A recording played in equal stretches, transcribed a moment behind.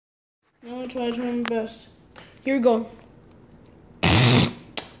No, I'll try my best. Here we go.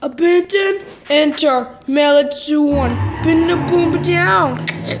 Abandon, enter, mail it to one. Pin the boom down.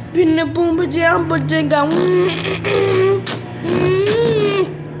 Pin the boom down, but then go.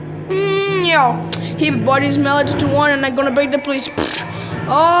 Yo. He bodies mail it to one and I'm gonna break the police.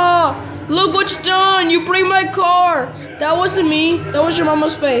 Oh, look what you done. You break my car. That wasn't me. That was your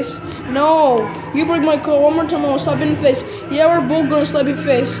mama's face. No, you break my car one more time, I'm gonna slap you in the face. Yeah, we're both gonna slap your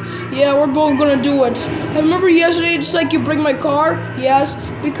face. Yeah, we're both gonna do it. I remember yesterday, just like you break my car? Yes,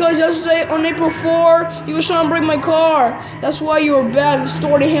 because yesterday on April 4, you was trying to break my car. That's why you were bad.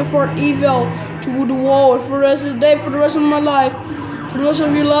 Restored a hand for evil to the wall for the rest of the day, for the rest of my life. For the rest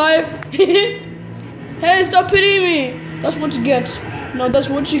of your life. Hey, stop pitying me. That's what you get. No, that's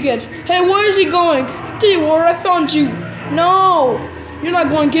what you get. Hey, where is he going? Tell you where I found you. No. You're not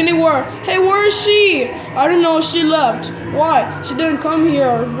going anywhere. Hey, where is she? I don't know. She left. Why? She didn't come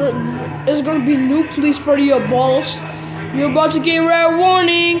here. It's gonna be new police for your balls. You're about to get red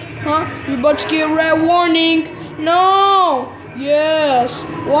warning. Huh? You're about to get red warning. No. Yes.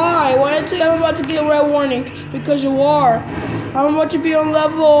 Why? Why did I say I'm about to get red warning? Because you are. I'm about to be on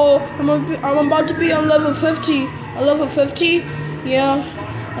level. I'm about to be on level 50. A level 50? Yeah.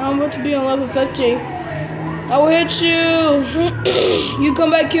 I'm about to be on level 50. I will hit you. You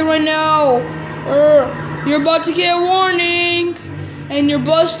come back here right now. You're about to get a warning. And you're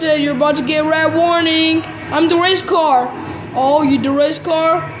busted. You're about to get a red warning. I'm the race car. Oh, you the race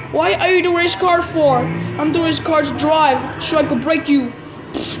car? Why are you the race car for? I'm the race car to drive so I could break you.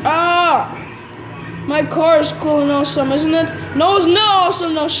 Ah! My car is cool and awesome, isn't it? No, it's not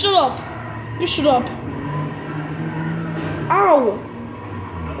awesome. Now shut up. You shut up. Ow!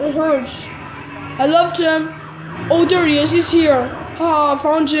 It hurts. I loved him. Oh, there he is. He's here. Ah, I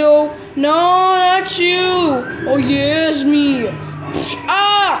found you. No, not you. Oh, yes, me.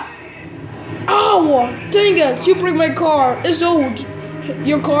 Ah! Ow! Dang it. You break my car. It's old.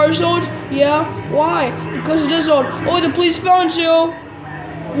 Your car is old? Yeah. Why? Because it is old. Oh, the police found you.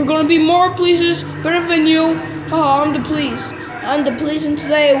 We're gonna be more polices better than you. Haha, I'm the police. I'm the police, and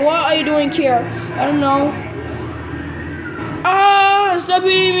today, what are you doing here? I don't know. Ah! Stop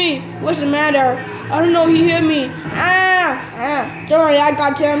hitting me! What's the matter? I don't know, he hit me. Don't worry, I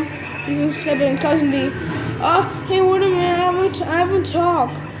got him. He's stepping custody. Hey, wait a minute, I haven't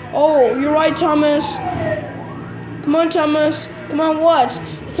talked. Oh, you're right, Thomas. Come on, Thomas. Come on, what?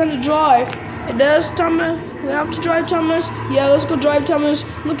 It's time to drive. It does, Thomas? We have to drive, Thomas? Yeah, let's go drive, Thomas.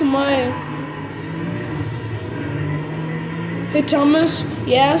 Look at mine. Hey, Thomas?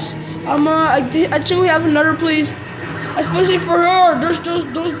 Yes? I think we have another, please. Especially for her. There's those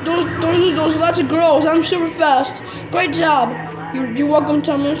lots of girls. I'm super fast. Great job. You're welcome,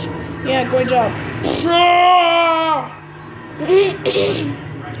 Thomas. Yeah, great job.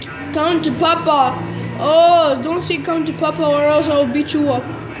 Come to Papa. Oh, don't say come to Papa or else I'll beat you up.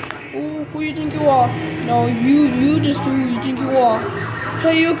 Oh, who you think you are? No, you just do who you think you are.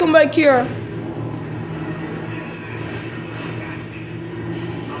 Hey, you come back here.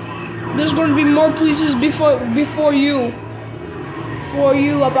 There's gonna be more polices before you. For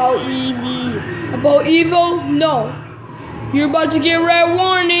you about evil. About evil? No. You're about to get red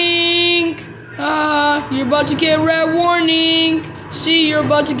warning. You're about to get red warning. See, you're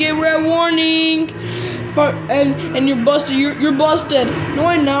about to get red warning. And you're busted. You're busted. No,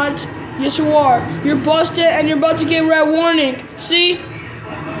 I'm not. Yes, you are. You're busted, and you're about to get red warning. See?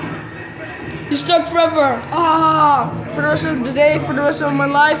 You're stuck forever. For the rest of the day, for the rest of my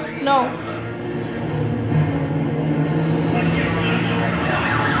life? No.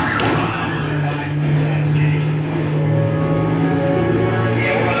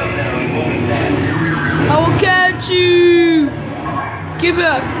 I will catch you. Get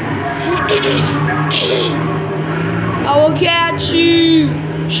back. I will catch you.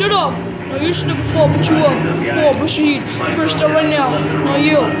 Shut up. No, you should have before, but you up. Before, but you need. Better start right now. No,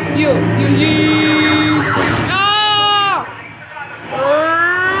 you.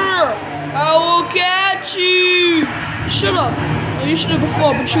 I will catch you. Shut up. No, you should have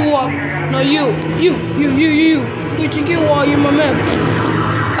before, but you up. No, you. You think you are, you're my man.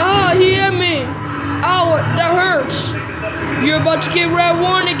 He hit me. Ow, that hurts. You're about to get red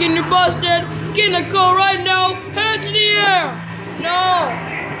warning and you're busted. Get in the car right now. Hands in the air. No.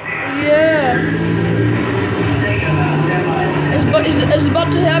 Yeah. It's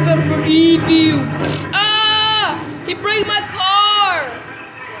about to happen for evil. He broke my car.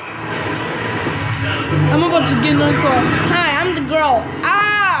 I'm about to get in the car. Hi, I'm the girl.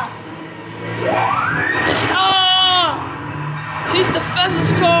 He's the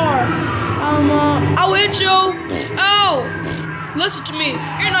fastest car. I'll hit you. Ow. listen to me.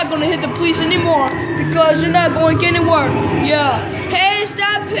 You're not gonna hit the police anymore because you're not going anywhere. Yeah. Hey,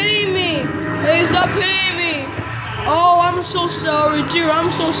 stop hitting me. Hey, stop hitting me. Oh, I'm so sorry, dear.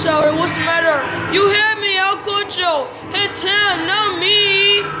 I'm so sorry. What's the matter? You hit me. How could you? Hit him, not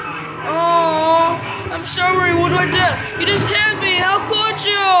me. Oh, I'm sorry. What do I do? You just hit me. How could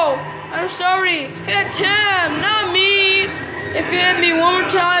you? I'm sorry. Hit him, not me. If you hit me one more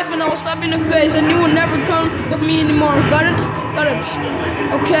time and I will slap you in the face and you will never come with me anymore. Got it? Got it.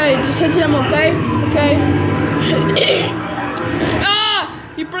 Okay, just hit him, okay? Okay. Ah!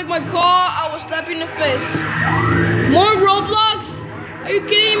 You break my car, I will slap you in the face. More Roblox? Are you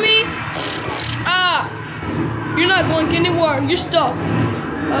kidding me? Ah! You're not going anywhere. You're stuck.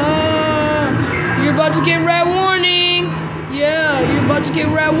 You're about to get red warning. Yeah, you're about to get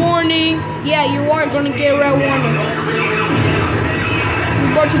red warning. Yeah, you are gonna get red warning.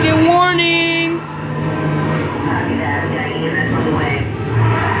 You're about to get warning.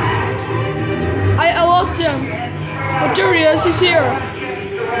 I lost him. Oh, there he is. He's here.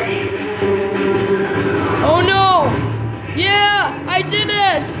 Oh no! Yeah, I did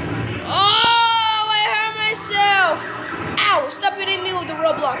it. Oh, I hurt myself. Ow! Stop hitting me with the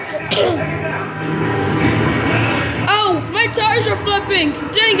Roblox. Oh, my tires are flipping.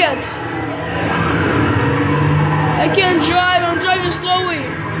 Dang it! I can't drive. I'm driving slowly.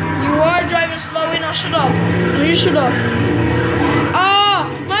 You are driving slowly. Now shut up. No, you shut up. Ah,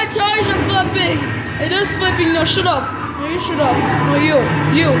 my tires are flipping. It is flipping. Now shut up. No, you shut up. No, you.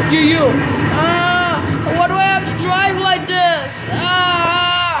 Why do I have to drive like this?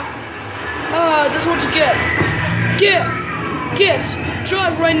 That's what you get. Get.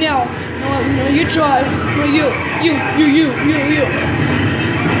 Drive right now. No, you drive. No, you.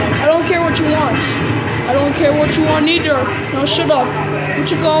 I don't care what you want. I don't care what you want either. Now shut up. Won't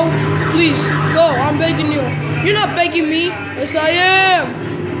you go? Please, go. I'm begging you. You're not begging me. Yes, I am.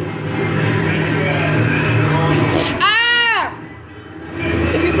 Ah!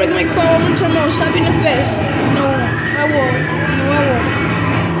 If you break my car one more time, I'll slap you in the face. No, I won't.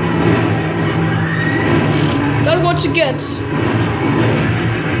 That's what you get.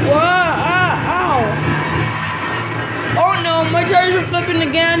 Ow. Oh no, my tires are flipping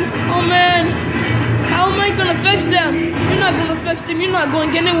again. Oh man. How am I gonna fix them? You're not gonna fix them. You're not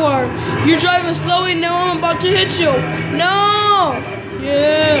going anywhere. You're driving slowly. Now I'm about to hit you. No.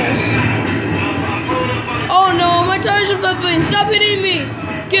 Yes. Oh no, my tires are flipping. Stop hitting me.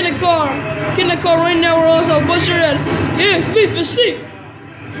 Get in the car. Get in the car right now or else I'll bust your head. Here, see.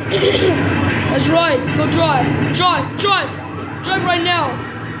 That's right. Go drive. Drive right now.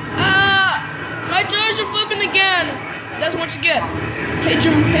 My tires are flipping again. That's what you get. Hey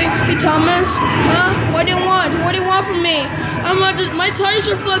Thomas. Huh? What do you want? What do you want from me? My tires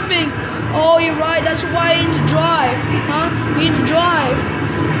are flipping. Oh, you're right. That's why I need to drive. Huh? You need to drive.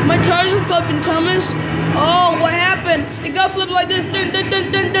 My tires are flipping, Thomas. Oh, what happened? It got flipped like this. Dun.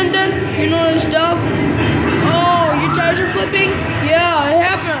 You know that stuff? Oh, your tires are flipping? Yeah, it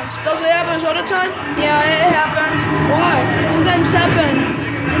happens. Does it happen all the time? Yeah, it happens. Why? Sometimes it happens.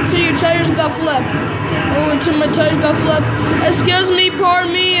 Until your tires got flipped. Oh, until my tires got flipped. Excuse me,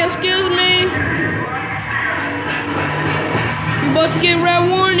 pardon me, excuse me. You're about to get red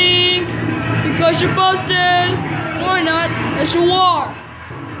warning because you're busted. No, you're not. Yes, you are.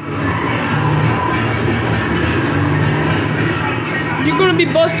 You're gonna be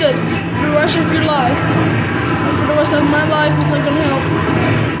busted for the rest of your life. And for the rest of my life, it's not gonna help.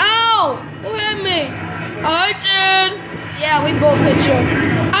 Ow! Who hit me? I did. Yeah, we both hit you.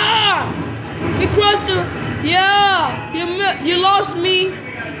 Ah! We crossed the... Yeah! You lost me.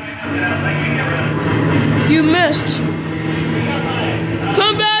 You missed.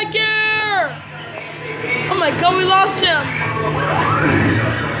 Come back here! Oh my god, we lost him.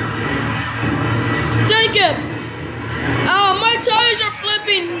 Take it! Oh, my tires are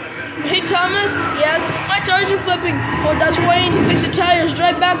flipping. Hey, Thomas? Yes? My tires are flipping. Oh, that's why I need to fix the tires.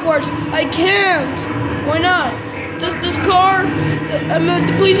 Drive backwards. I can't. Why not? This car,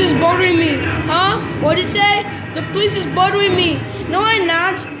 the police is bothering me. Huh? What did it say? The police is bothering me. No, I'm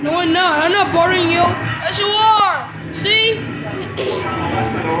not. No, I'm not. I'm not bothering you. Yes, you are. See?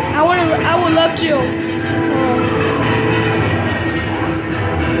 I would love to.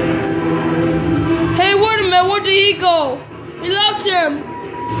 Hey, wait a minute. Where did he go? We left him.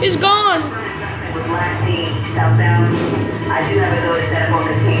 He's gone. Southbound. I do have a notice set up on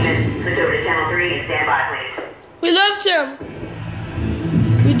containment. Switch over to channel 3 and stand by, please. We left him.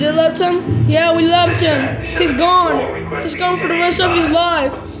 We did left him? Yeah, we left him. He's gone. He's gone for the rest of his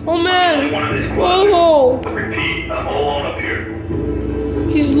life. Oh man. Whoa. Repeat, I'm all alone up here.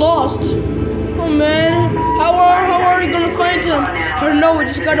 He's lost. Oh man, how are we gonna find him? I don't know, we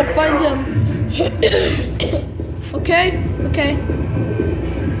just gotta find him. Okay.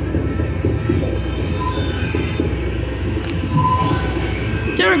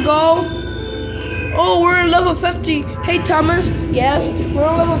 There we go. Oh, we're in level 50. Hey, Thomas. Yes, we're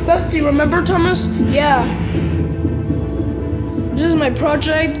on level 50. Remember, Thomas? Yeah. This is my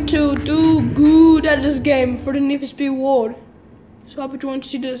project to do good at this game for the Need for Speed World. So I hope you want to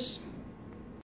see this.